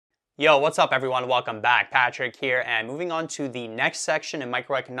Yo, what's up everyone? Welcome back. Patrick here, and moving on to the next section in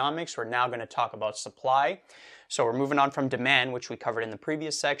microeconomics, we're now going to talk about supply. So we're moving on from demand, which we covered in the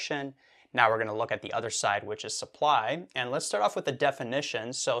previous section. Now we're going to look at the other side, which is supply. And let's start off with the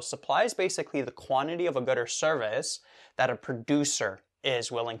definition. So supply is basically the quantity of a good or service that a producer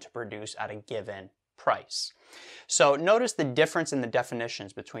is willing to produce at a given price. So notice the difference in the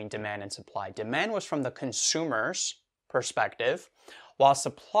definitions between demand and supply. Demand was from the consumer's perspective, while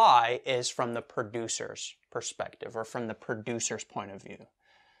supply is from the producer's perspective, or from the producer's point of view.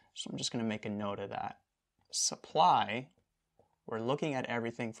 So I'm just going to make a note of that. Supply, we're looking at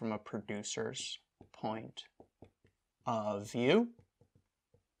everything from a producer's point of view.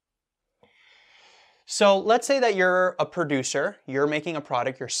 So let's say that you're a producer, you're making a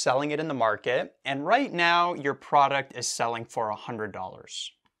product, you're selling it in the market, and right now your product is selling for $100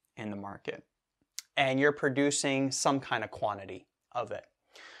 in the market, and you're producing some kind of quantity of it.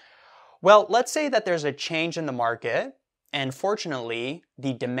 Well, let's say that there's a change in the market, and fortunately,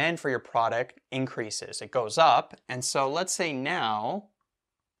 the demand for your product increases. It goes up, and so let's say now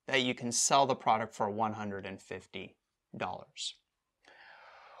that you can sell the product for $150.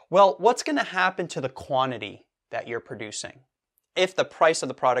 Well, what's going to happen to the quantity that you're producing if the price of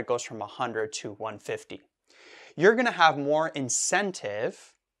the product goes from 100 to 150? You're going to have more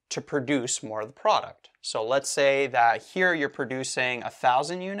incentive to produce more of the product. So let's say that here you're producing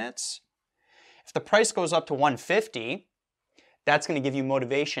 1,000 units. If the price goes up to 150, that's going to give you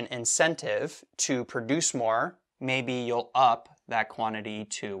motivation, incentive to produce more. Maybe you'll up that quantity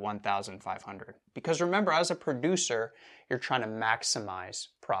to 1,500. Because remember, as a producer, you're trying to maximize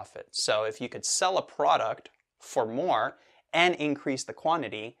profit. So if you could sell a product for more and increase the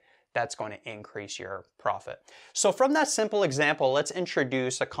quantity, that's going to increase your profit. So from that simple example, let's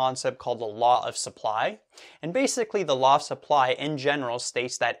introduce a concept called the law of supply. And basically the law of supply in general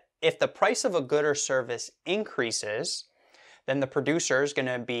states that if the price of a good or service increases, then the producer is going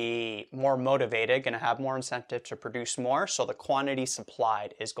to be more motivated, going to have more incentive to produce more, so the quantity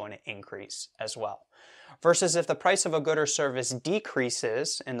supplied is going to increase as well. Versus if the price of a good or service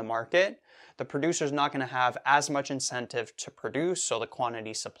decreases in the market, the producer is not going to have as much incentive to produce, so the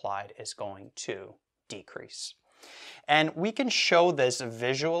quantity supplied is going to decrease. And we can show this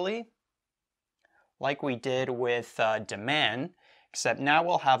visually like we did with demand, except now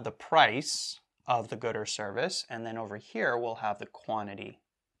we'll have the price of the good or service, and then over here we'll have the quantity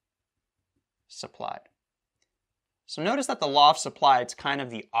supplied. So notice that the law of supply, it's kind of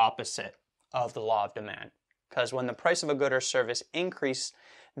the opposite of the law of demand, because when the price of a good or service increased,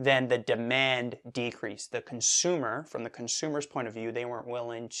 then the demand decreased. The consumer, from the consumer's point of view, they weren't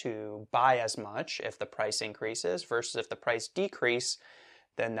willing to buy as much if the price increases, versus if the price decreased,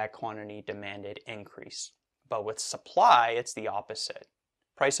 then that quantity demanded increase. But with supply, it's the opposite.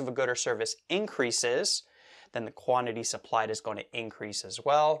 Price of a good or service increases, then the quantity supplied is going to increase as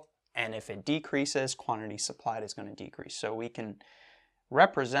well. And if it decreases, quantity supplied is going to decrease. So we can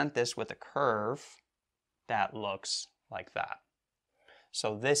represent this with a curve that looks like that.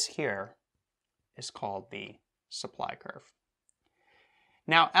 So this here is called the supply curve.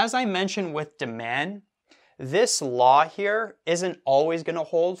 Now, as I mentioned with demand, this law here isn't always going to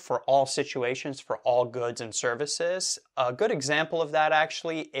hold for all situations, for all goods and services. A good example of that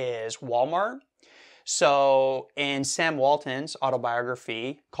actually is Walmart. So in Sam Walton's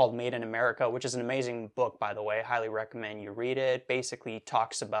autobiography called Made in America, which is an amazing book, by the way, highly recommend you read it. Basically he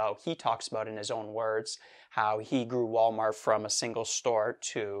talks about in his own words how he grew Walmart from a single store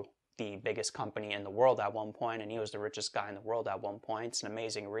to the biggest company in the world at one point, and he was the richest guy in the world at one point. It's an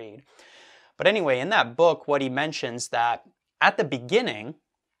amazing read. But anyway, in that book, what he mentions that at the beginning,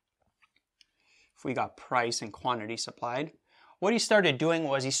 if we got price and quantity supplied, what he started doing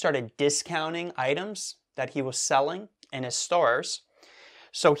was he started discounting items that he was selling in his stores.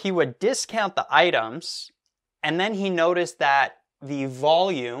 So he would discount the items, and then he noticed that the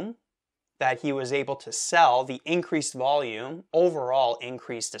volume that he was able to sell, the increased volume, overall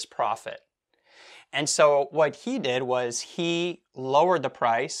increased his profit. And so what he did was he lowered the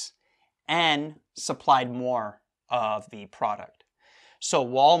price and supplied more of the product. So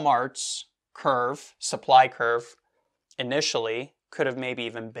Walmart's curve, supply curve, initially could have maybe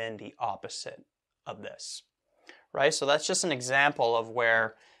even been the opposite of this, right? So that's just an example of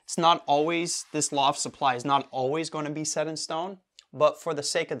where it's not always, this law of supply is not always going to be set in stone, but for the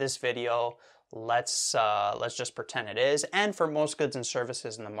sake of this video, let's just pretend it is. And for most goods and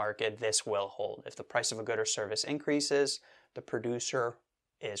services in the market, this will hold. If the price of a good or service increases, the producer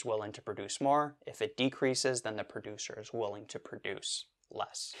is willing to produce more. If it decreases, then the producer is willing to produce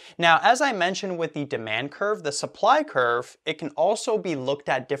less. Now, as I mentioned with the demand curve, the supply curve, it can also be looked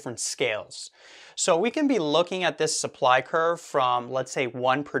at different scales. So we can be looking at this supply curve from, let's say,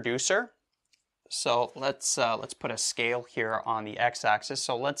 one producer. So let's put a scale here on the x-axis.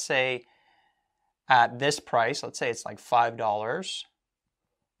 So let's say at this price, let's say it's like $5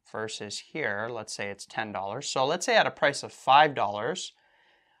 versus here, let's say it's $10. So let's say at a price of $5,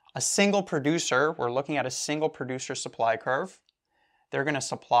 a single producer, we're looking at a single producer supply curve. They're going to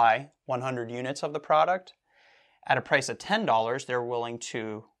supply 100 units of the product. At a price of $10, they're willing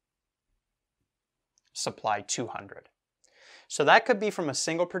to supply 200. So that could be from a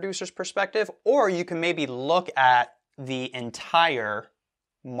single producer's perspective, or you can maybe look at the entire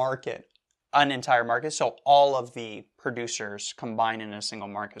market, an entire market, so all of the producers combined in a single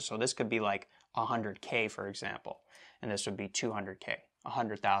market. So this could be like 100K, for example, and this would be 200K,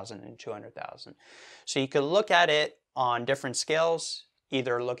 100,000 and 200,000. So you could look at it on different scales,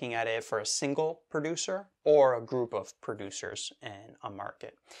 either looking at it for a single producer or a group of producers in a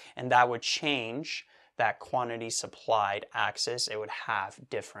market. And that would change that quantity supplied axis. It would have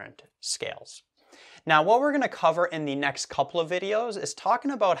different scales. Now, what we're going to cover in the next couple of videos is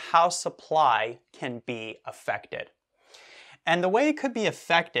talking about how supply can be affected. And the way it could be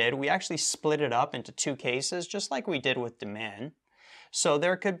affected, we actually split it up into two cases, just like we did with demand. So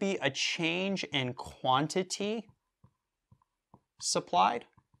there could be a change in quantity supplied,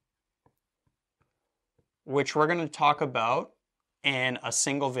 which we're going to talk about in a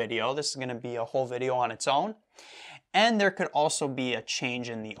single video. This is going to be a whole video on its own. And there could also be a change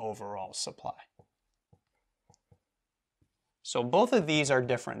in the overall supply. So both of these are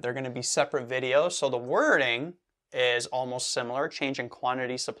different. They're going to be separate videos. So the wording is almost similar, change in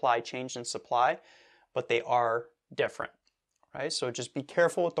quantity supply, change in supply, but they are different, right? So just be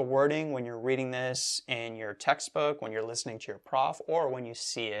careful with the wording when you're reading this in your textbook, when you're listening to your prof, or when you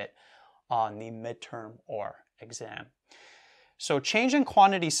see it on the midterm or exam. So change in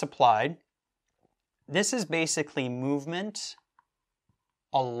quantity supplied, this is basically movement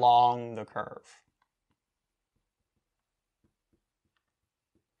along the curve.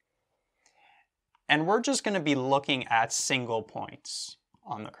 And we're just going to be looking at single points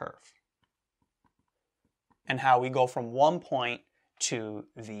on the curve and how we go from one point to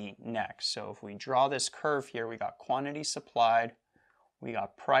the next. So if we draw this curve here, we got quantity supplied, we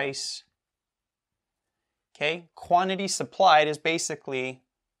got price. Okay, quantity supplied is basically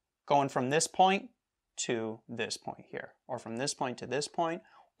going from this point to this point here, or from this point to this point,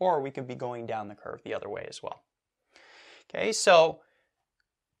 or we could be going down the curve the other way as well. Okay, so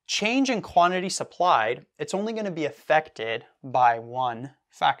change in quantity supplied, it's only going to be affected by one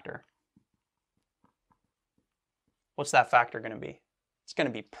factor. What's that factor going to be? It's going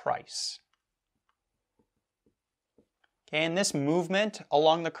to be price. Okay, and this movement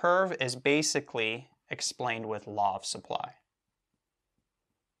along the curve is basically explained with law of supply.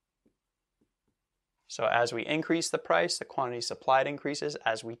 So as we increase the price, the quantity supplied increases.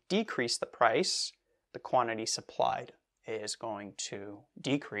 As we decrease the price, the quantity supplied is going to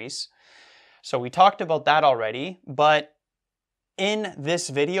decrease. So we talked about that already, but in this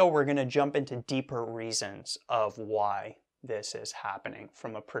video, we're going to jump into deeper reasons of why this is happening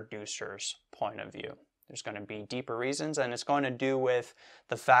from a producer's point of view. There's going to be deeper reasons, and it's going to do with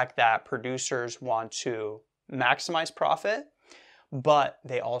the fact that producers want to maximize profit, but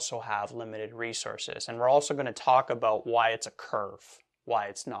they also have limited resources. And we're also going to talk about why it's a curve, why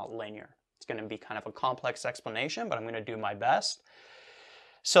it's not linear. It's going to be kind of a complex explanation, but I'm going to do my best.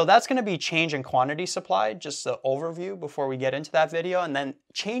 So that's going to be change in quantity supply, just the overview before we get into that video. And then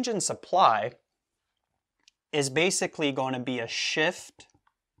change in supply is basically going to be a shift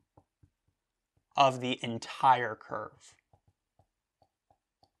of the entire curve.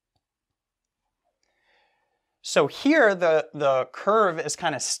 So here the curve is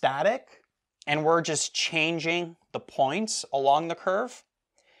kind of static, and we're just changing the points along the curve.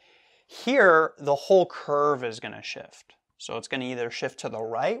 Here, the whole curve is going to shift. So it's going to either shift to the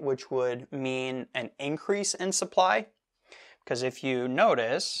right, which would mean an increase in supply. Because if you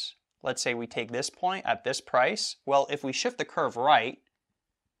notice, let's say we take this point at this price. Well, if we shift the curve right,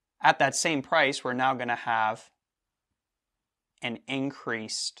 at that same price, we're now going to have an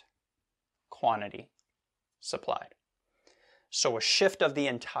increased quantity supplied. So a shift of the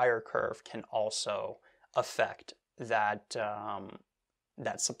entire curve can also affect that,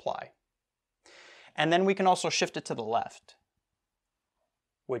 that supply. And then we can also shift it to the left,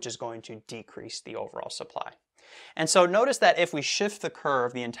 which is going to decrease the overall supply. And so notice that if we shift the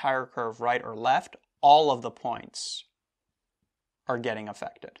curve, the entire curve right or left, all of the points are getting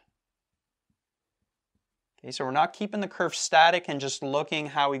affected. Okay, so we're not keeping the curve static and just looking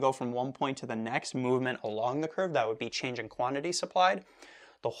how we go from one point to the next movement along the curve. That would be change in quantity supplied.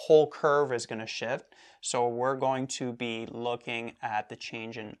 The whole curve is going to shift. So we're going to be looking at the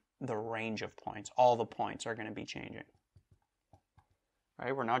change in the range of points. All the points are going to be changing.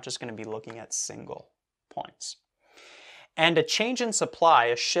 Right? We're not just going to be looking at single points. And a change in supply,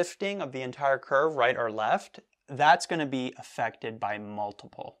 a shifting of the entire curve, right or left, that's going to be affected by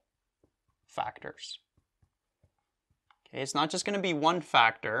multiple factors. Okay, it's not just going to be one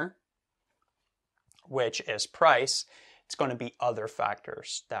factor, which is price. It's going to be other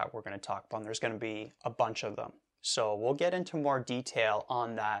factors that we're going to talk about. And there's going to be a bunch of them. So we'll get into more detail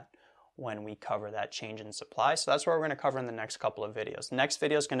on that when we cover that change in supply. So that's what we're going to cover in the next couple of videos. The next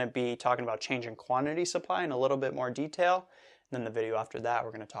video is going to be talking about change in quantity supply in a little bit more detail. And then the video after that,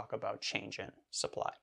 we're going to talk about change in supply.